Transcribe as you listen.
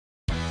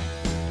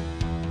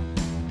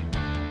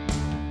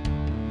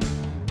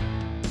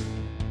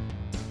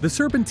The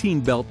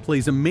serpentine belt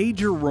plays a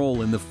major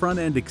role in the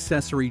front-end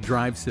accessory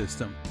drive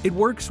system. It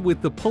works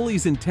with the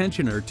pulley's and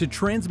tensioner to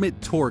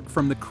transmit torque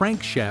from the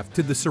crankshaft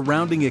to the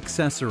surrounding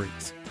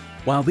accessories.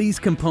 While these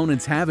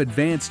components have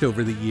advanced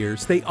over the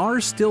years, they are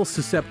still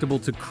susceptible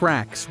to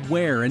cracks,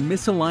 wear, and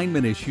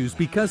misalignment issues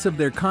because of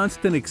their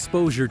constant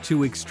exposure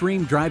to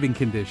extreme driving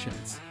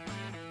conditions.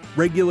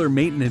 Regular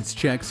maintenance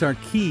checks are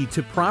key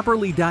to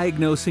properly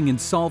diagnosing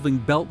and solving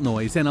belt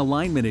noise and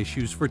alignment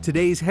issues for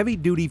today's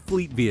heavy-duty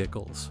fleet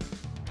vehicles.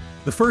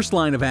 The first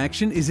line of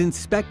action is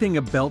inspecting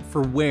a belt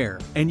for wear,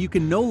 and you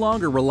can no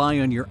longer rely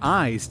on your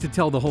eyes to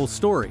tell the whole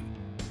story.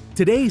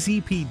 Today's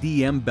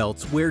EPDM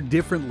belts wear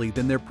differently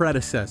than their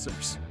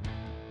predecessors.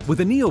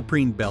 With a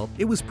neoprene belt,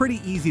 it was pretty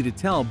easy to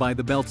tell by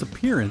the belt's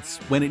appearance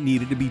when it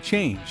needed to be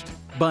changed.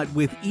 But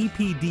with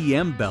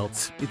EPDM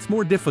belts, it's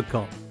more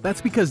difficult.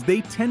 That's because they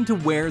tend to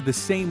wear the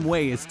same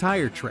way as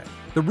tire tread.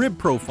 The rib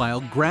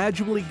profile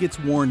gradually gets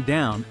worn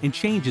down and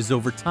changes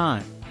over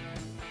time.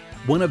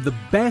 One of the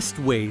best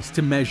ways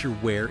to measure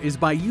wear is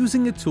by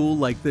using a tool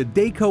like the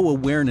Dayco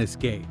Awearness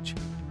gauge.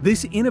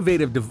 This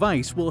innovative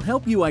device will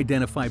help you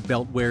identify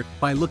belt wear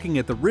by looking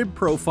at the rib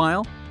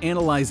profile,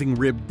 analyzing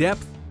rib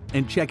depth,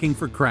 and checking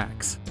for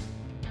cracks.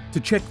 To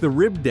check the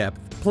rib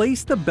depth,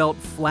 place the belt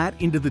flat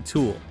into the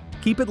tool.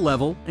 Keep it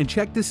level and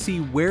check to see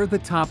where the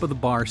top of the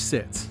bar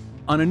sits.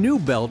 On a new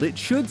belt, it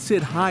should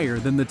sit higher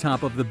than the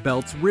top of the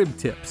belt's rib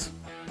tips.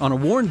 On a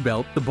worn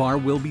belt, the bar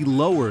will be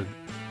lower.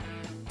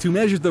 To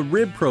measure the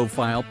rib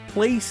profile,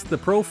 place the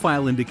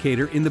profile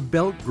indicator in the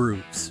belt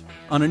grooves.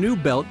 On a new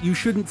belt, you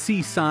shouldn't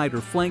see side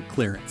or flank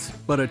clearance,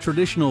 but a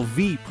traditional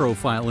V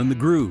profile in the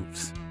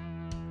grooves.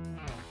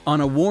 On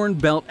a worn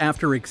belt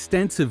after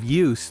extensive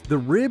use, the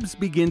ribs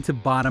begin to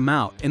bottom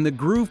out and the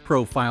groove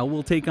profile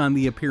will take on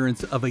the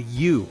appearance of a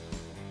U.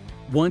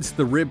 Once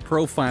the rib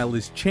profile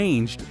is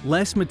changed,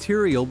 less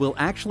material will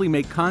actually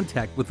make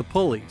contact with the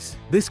pulleys.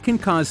 This can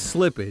cause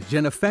slippage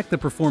and affect the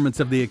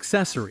performance of the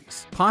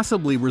accessories,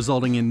 possibly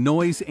resulting in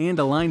noise and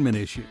alignment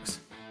issues.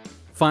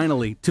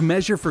 Finally, to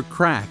measure for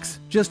cracks,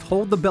 just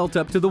hold the belt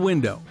up to the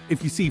window.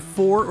 If you see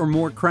 4 or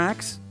more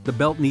cracks, the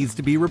belt needs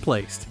to be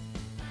replaced.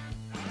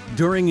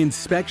 During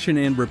inspection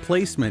and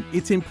replacement,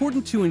 it's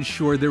important to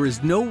ensure there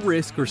is no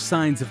risk or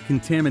signs of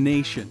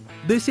contamination.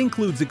 This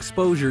includes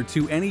exposure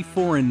to any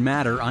foreign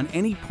matter on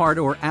any part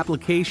or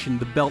application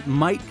the belt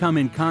might come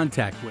in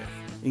contact with,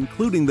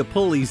 including the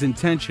pulleys and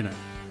tensioner.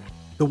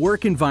 The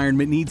work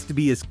environment needs to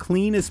be as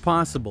clean as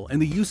possible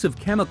and the use of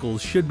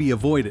chemicals should be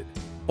avoided.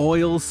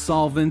 Oils,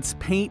 solvents,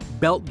 paint,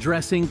 belt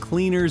dressing,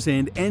 cleaners,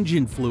 and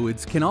engine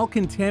fluids can all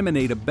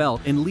contaminate a belt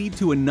and lead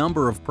to a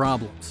number of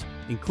problems,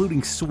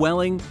 including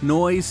swelling,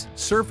 noise,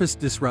 surface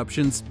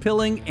disruptions,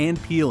 pilling,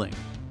 and peeling.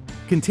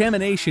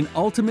 Contamination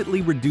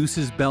ultimately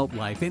reduces belt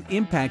life and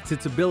impacts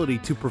its ability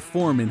to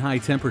perform in high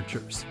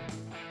temperatures.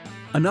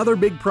 Another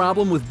big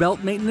problem with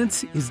belt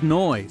maintenance is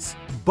noise,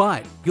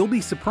 but you'll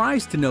be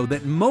surprised to know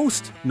that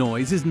most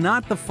noise is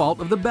not the fault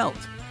of the belt.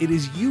 It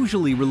is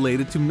usually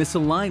related to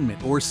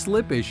misalignment or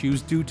slip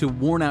issues due to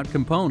worn-out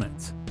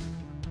components.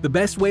 The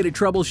best way to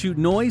troubleshoot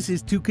noise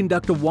is to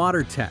conduct a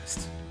water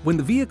test. When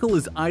the vehicle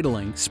is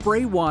idling,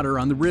 spray water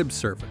on the rib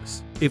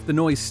surface. If the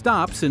noise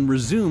stops and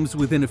resumes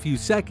within a few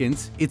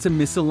seconds, it's a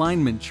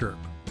misalignment chirp.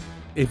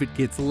 If it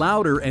gets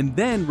louder and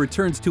then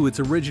returns to its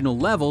original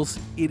levels,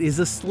 it is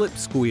a slip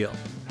squeal.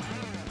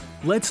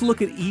 Let's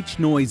look at each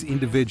noise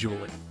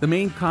individually, the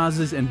main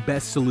causes and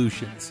best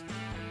solutions.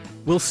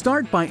 We'll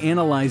start by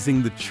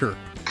analyzing the chirp.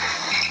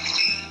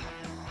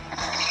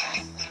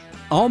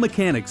 All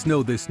mechanics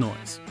know this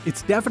noise.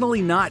 It's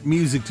definitely not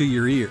music to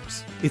your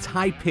ears. It's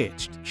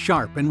high-pitched,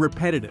 sharp, and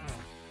repetitive.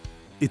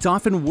 It's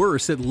often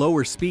worse at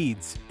lower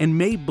speeds and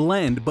may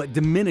blend but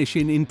diminish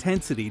in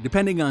intensity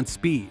depending on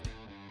speed.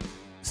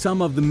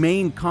 Some of the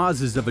main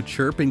causes of a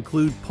chirp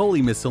include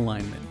pulley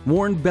misalignment,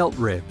 worn belt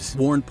ribs,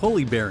 worn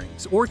pulley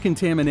bearings, or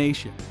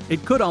contamination.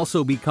 It could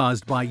also be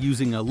caused by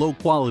using a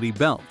low-quality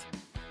belt.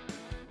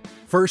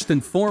 First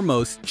and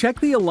foremost, check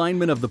the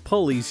alignment of the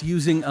pulleys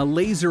using a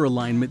laser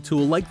alignment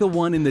tool like the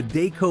one in the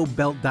Dayco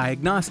Belt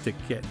Diagnostic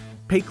Kit.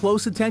 Pay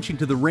close attention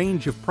to the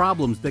range of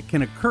problems that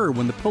can occur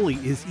when the pulley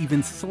is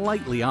even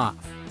slightly off.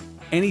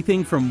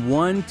 Anything from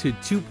 1 to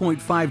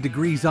 2.5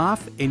 degrees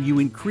off and you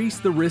increase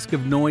the risk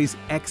of noise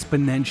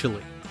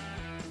exponentially.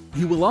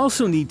 You will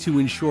also need to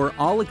ensure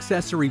all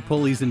accessory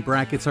pulleys and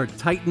brackets are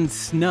tightened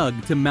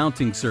snug to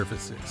mounting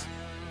surfaces.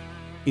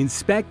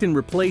 Inspect and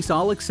replace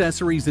all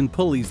accessories and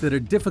pulleys that are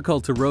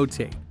difficult to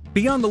rotate.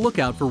 Be on the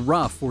lookout for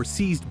rough or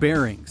seized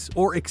bearings,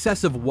 or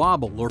excessive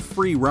wobble or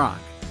free rock.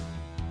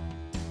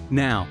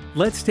 Now,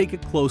 let's take a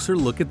closer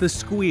look at the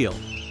squeal.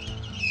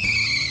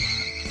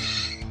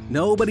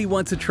 Nobody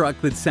wants a truck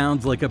that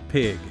sounds like a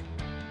pig.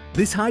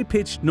 This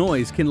high-pitched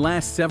noise can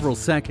last several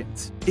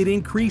seconds. It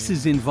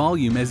increases in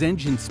volume as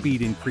engine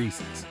speed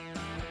increases.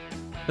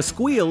 A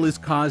squeal is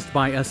caused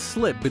by a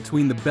slip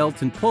between the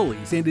belt and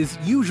pulleys and is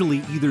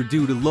usually either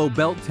due to low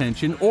belt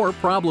tension or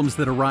problems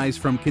that arise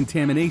from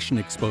contamination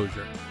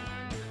exposure.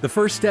 The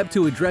first step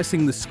to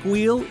addressing the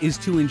squeal is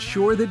to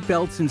ensure that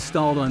belts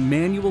installed on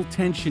manual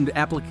tensioned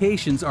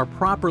applications are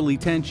properly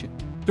tensioned.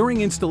 During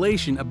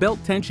installation, a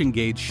belt tension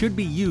gauge should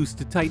be used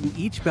to tighten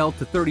each belt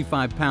to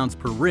 35 pounds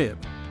per rib,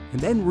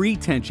 and then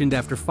retensioned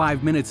after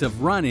 5 minutes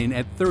of run-in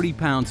at 30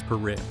 pounds per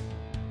rib.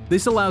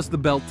 This allows the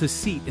belt to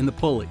seat in the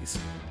pulleys.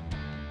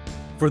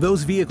 For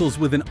those vehicles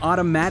with an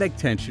automatic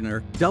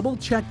tensioner,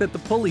 double-check that the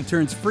pulley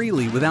turns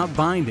freely without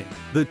binding.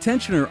 The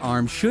tensioner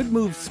arm should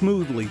move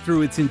smoothly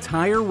through its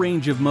entire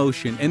range of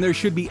motion, and there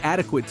should be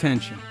adequate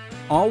tension.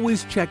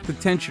 Always check the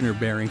tensioner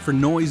bearing for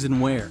noise and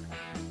wear.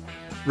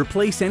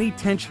 Replace any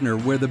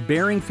tensioner where the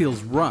bearing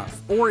feels rough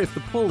or if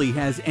the pulley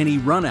has any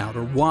runout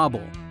or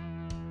wobble.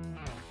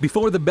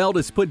 Before the belt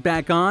is put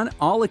back on,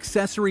 all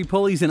accessory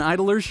pulleys and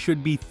idlers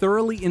should be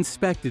thoroughly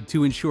inspected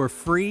to ensure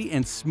free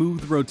and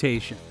smooth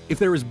rotation. If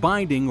there is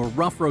binding or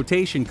rough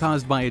rotation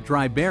caused by a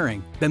dry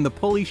bearing, then the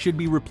pulley should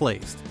be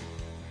replaced.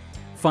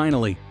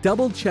 Finally,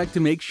 double-check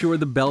to make sure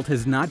the belt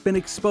has not been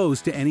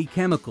exposed to any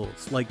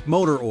chemicals like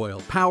motor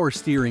oil, power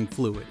steering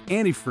fluid,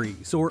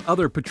 antifreeze, or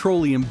other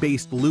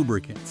petroleum-based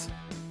lubricants.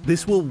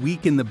 This will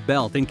weaken the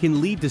belt and can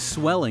lead to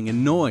swelling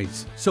and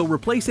noise, so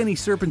replace any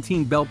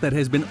serpentine belt that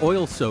has been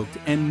oil-soaked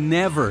and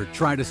never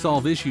try to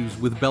solve issues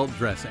with belt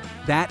dressing.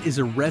 That is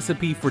a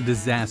recipe for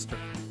disaster.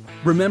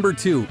 Remember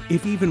too,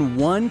 if even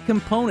one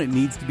component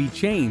needs to be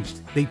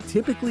changed, they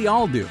typically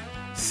all do.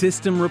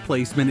 System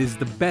replacement is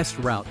the best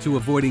route to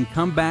avoiding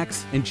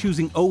comebacks, and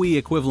choosing OE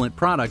equivalent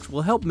products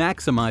will help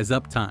maximize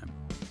uptime.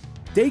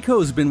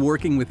 Dayco's been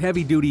working with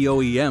heavy-duty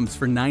OEMs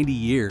for 90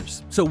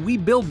 years, so we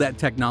build that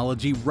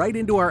technology right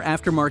into our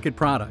aftermarket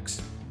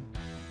products.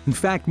 In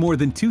fact, more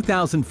than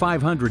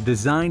 2,500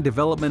 design,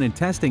 development, and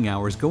testing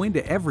hours go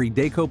into every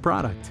Dayco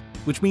product,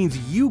 which means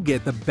you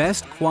get the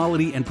best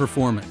quality and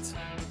performance.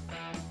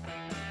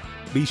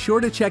 Be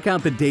sure to check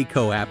out the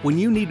Dayco app when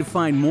you need to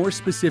find more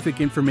specific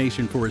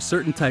information for a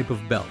certain type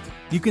of belt.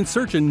 You can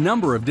search a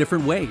number of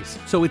different ways,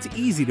 so it's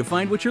easy to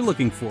find what you're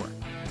looking for.